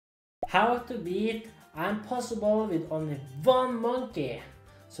how to beat Impossible with only one monkey.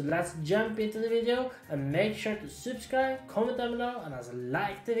 So let's jump into the video and make sure to subscribe, comment down below, and also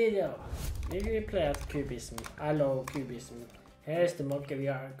like the video. We will play at cubism. I love cubism. Here's the monkey we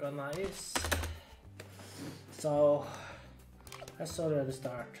are gonna use. So let's already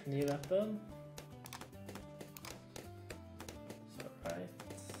start. New weapon. So right.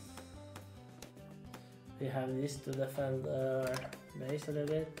 We have this to defend our base a little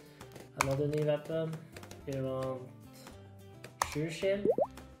bit. Another new weapon. We want sure shield.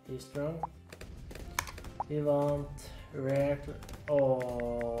 He's strong. We want rare.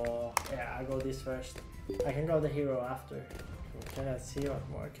 Oh yeah, I go this first. I can go the hero after. Okay, let's see what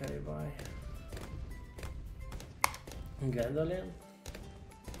more can we buy. Gwendolyn.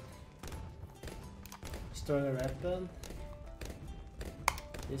 Stronger weapon.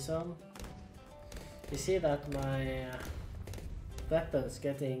 This one. You see that my weapons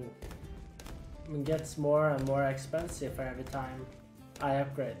gets more and more expensive for every time I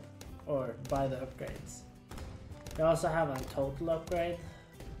upgrade or buy the upgrades. We also have a total upgrade,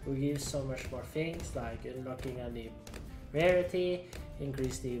 who gives so much more things like unlocking a new rarity,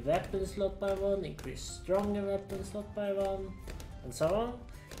 increase the weapon slot by 1, increase stronger weapon slot by 1, and so on.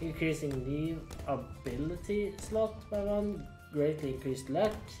 Increasing the ability slot by 1, greatly increased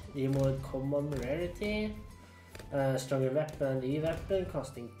luck, the more common rarity, stronger weapon, new weapon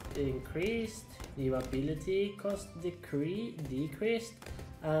cost increased, new ability cost decreased,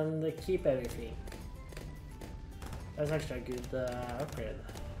 and keep everything. That's actually a good upgrade.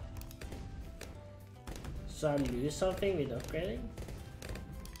 So I lose something with upgrading.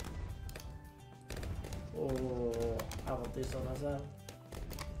 Oh, I want this one as well.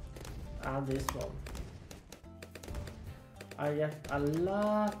 And this one. I get a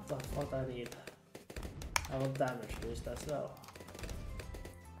lot of what I need. I want damage boost as well.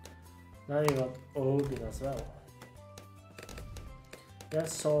 Now we want Odin as well. We have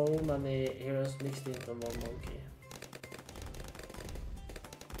so many heroes mixed into one monkey.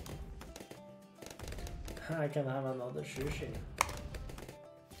 I can have another sushi.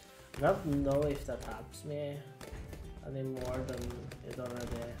 I don't know if that helps me any more than it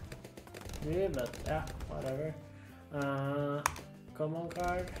already do, but yeah, whatever. Common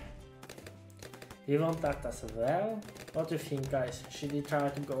card. We want that as well. What do you think, guys? Should we try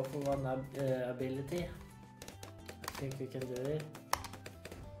to go for one ability? I think we can do it.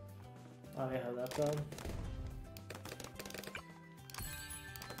 Oh, we have that one.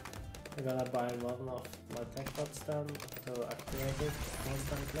 I'm gonna buy one of my tech bots then to activate it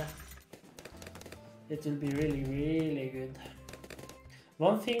constantly. It will be really, really good.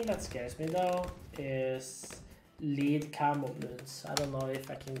 One thing that scares me though is lead camo Bloons. I don't know if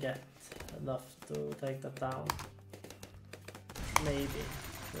I can get enough to take that down. Maybe,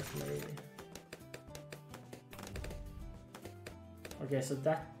 just maybe. Okay, so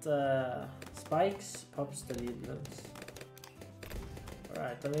that spikes pops the lead Bloons.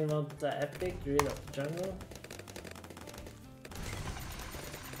 Alright, then we want the epic druid of the jungle.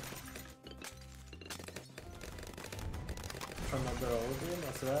 Another Odin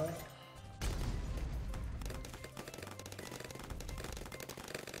as well.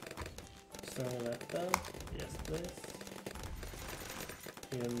 Stronger weapon, yes please.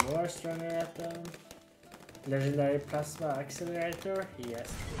 Even more stronger weapon. Legendary plasma accelerator, yes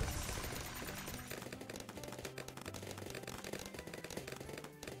please.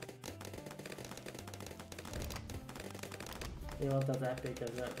 You want that epic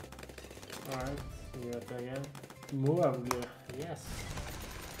as well. Alright, you want it again. More of you, yes.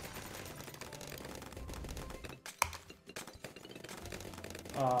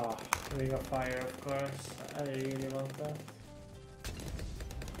 Oh, ring of fire of course. I really want that.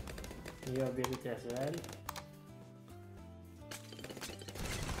 New ability as well.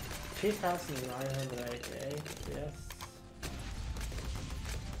 3988, yes.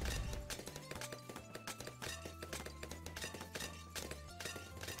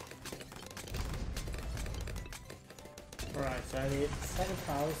 Alright, so I need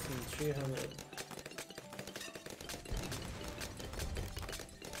 7,300.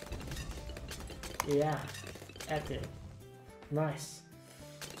 Yeah, epic. Nice.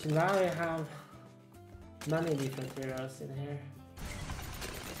 So now we have many different heroes in here.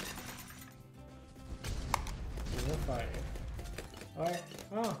 No fire. Alright,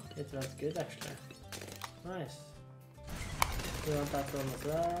 oh, it went good actually. Nice. We want that one as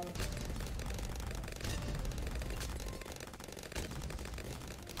well.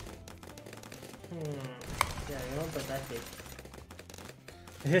 Yeah, you want the epic.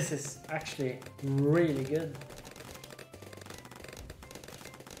 This is actually really good.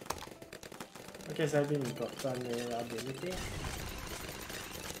 Okay, so I didn't got any ability.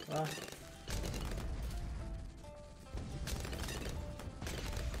 What?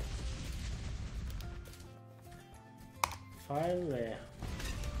 Finally,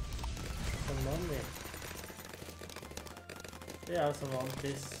 some money. Yeah, I also want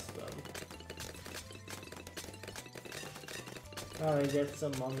this one. Oh, we get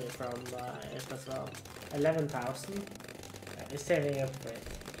some money from it as well. 11,000. We're saving up for it.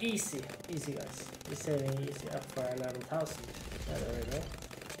 Easy, easy guys. We're saving easy up for 11,000. Yeah, there we go.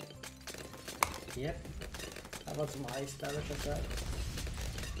 Yep. I want some ice damage as well.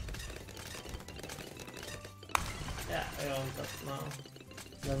 Yeah, I want that now.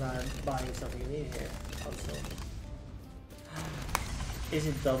 Then I'm buying something new here also. Is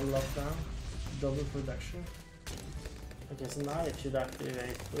it double up now? Double production? Okay, so now it should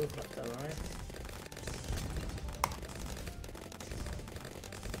activate both of them, right?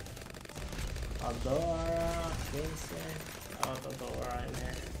 Adora, Quincy. I want Adora in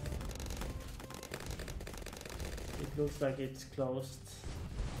here. It looks like it's closed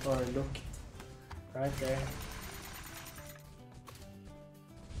or looked right there.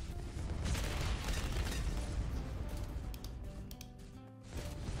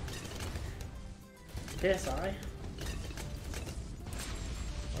 PSI.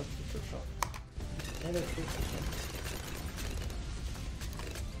 Or future shot. Maybe future shot.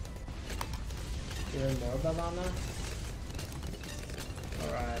 Even more banana.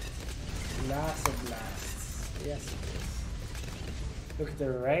 Alright. Laser blasts. Yes it is. Look at the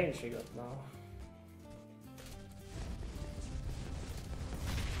range we got now.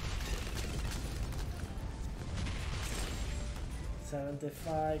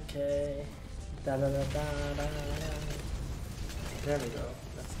 $75K. Da da da da da da. There we go.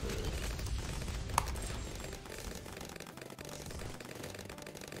 Let's do it.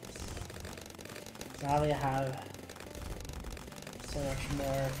 Now we have so much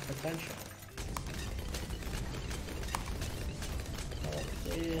more potential. All of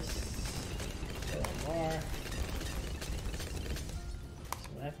this. A little more.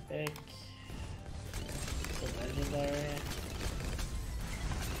 Some epic. Some legendary.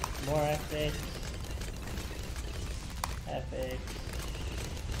 More epic. Epic.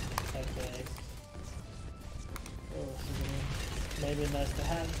 Epic. Oh, maybe nice to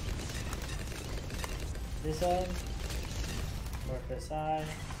have. This one. More PSI.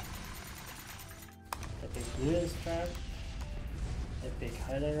 Epic Bloons trap. Epic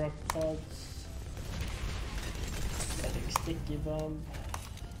hider rock pods. Epic sticky bomb.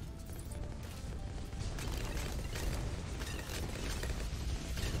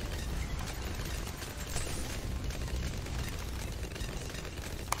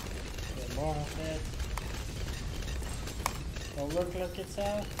 More of it. Overclock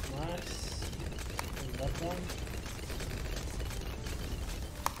itself, nice. And that one.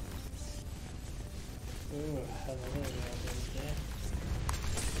 Ooh, have a little bit there.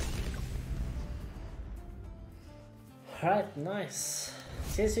 Alright, nice.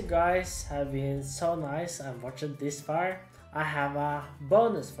 Since you guys have been so nice and watched this far, I have a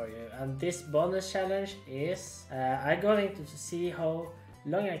bonus for you. And this bonus challenge is I'm going to see how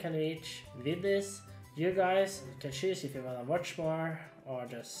long I can reach with this. You guys can choose if you want to watch more or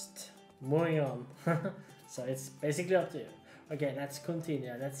just moving on. So it's basically up to you. Okay, let's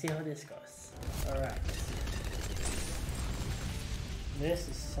continue. Let's see how this goes. Alright. This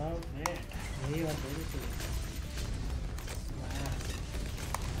is so weird. New ability. Wow.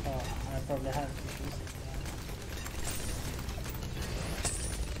 Oh, I probably have to choose it.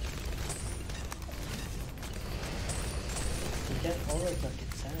 You get overclock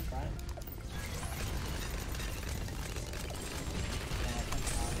itself, right? Yeah, I can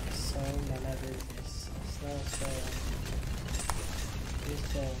find so many abilities. Slow sail. This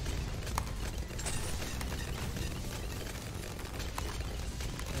sail.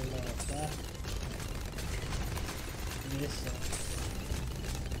 A lot of that. This one.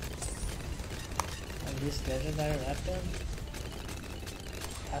 And this legendary weapon.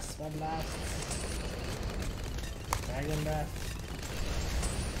 Plasma blast. Dragon Breath.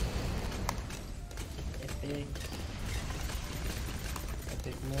 Epic.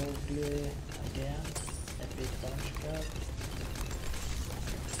 Epic Mowgli again. Epic Bunch Cut.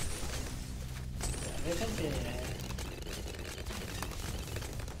 Yeah, we continue here.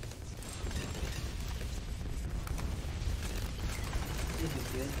 This is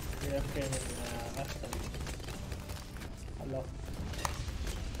good. We're upgrading the weapon a lot.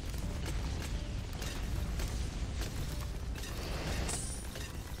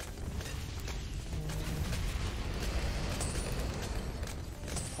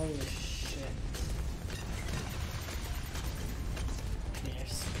 Holy shit.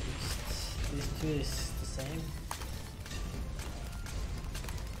 do this the same.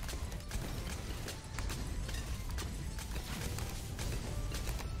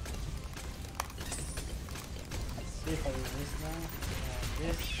 Let's see if I do this now.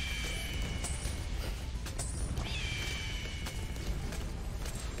 This.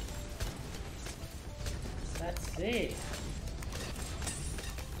 Let's see.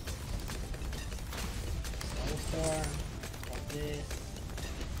 Snowstorm. Like this.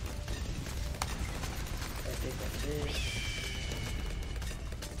 I think like this.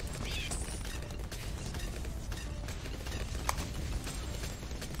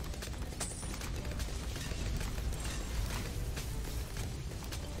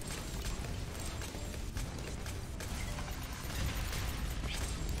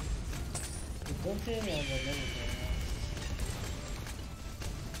 Don't really have a limit right now.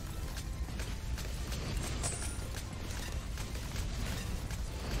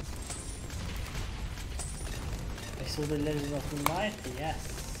 So the Legend of the Mighty, yes.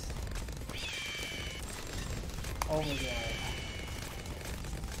 Overdrive.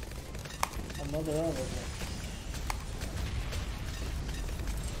 Another overdrive.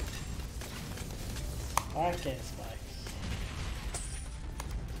 Arcane spikes.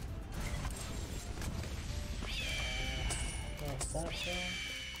 What's that one?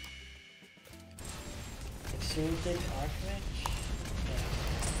 Exotic Archmage?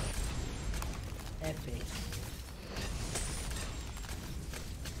 Yeah. Epic.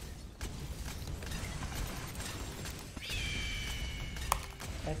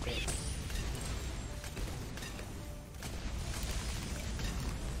 Epic.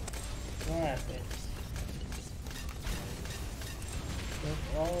 More epics. Look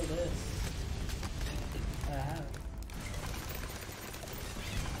all this. I have.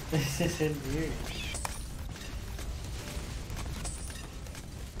 This isn't weird.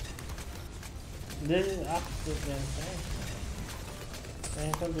 This is absolutely insane. I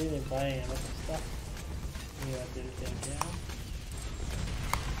can't really buying a lot of stuff. You have to do things down.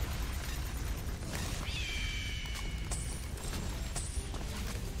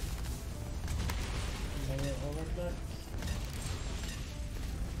 Overclock.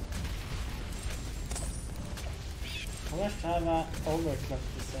 How much have I overclocked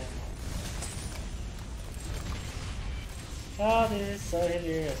the same one? Oh, this is so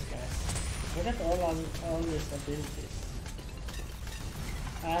hilarious, guys. Look at all these abilities.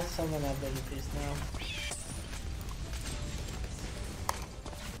 I have so many abilities now.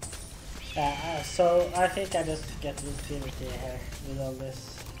 Yeah, so I think I just get infinity here with all this.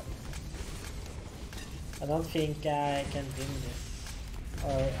 I don't think I can win this.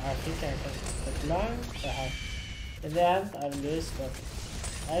 Or I think I can get Bloons. In the end, I will lose, but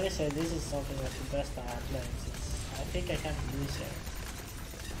I will say this is something that's the best I have played since I think I can't lose here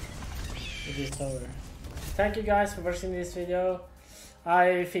with this tower. Thank you guys for watching this video.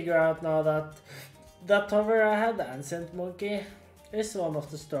 I figure out now that that tower I had, the Ancient Monkey, is one of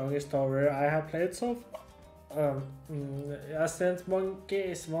the strongest tower I have played so far. Ancient Monkey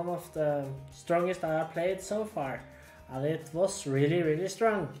is one of the strongest I have played so far, and it was really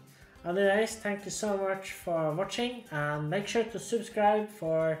strong. Anyways, thank you so much for watching, and make sure to subscribe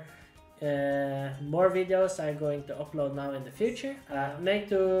for more videos I'm going to upload now in the future. Make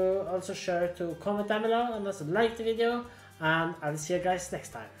to also sure to comment down below and also like the video, and I'll see you guys next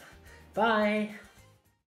time. Bye!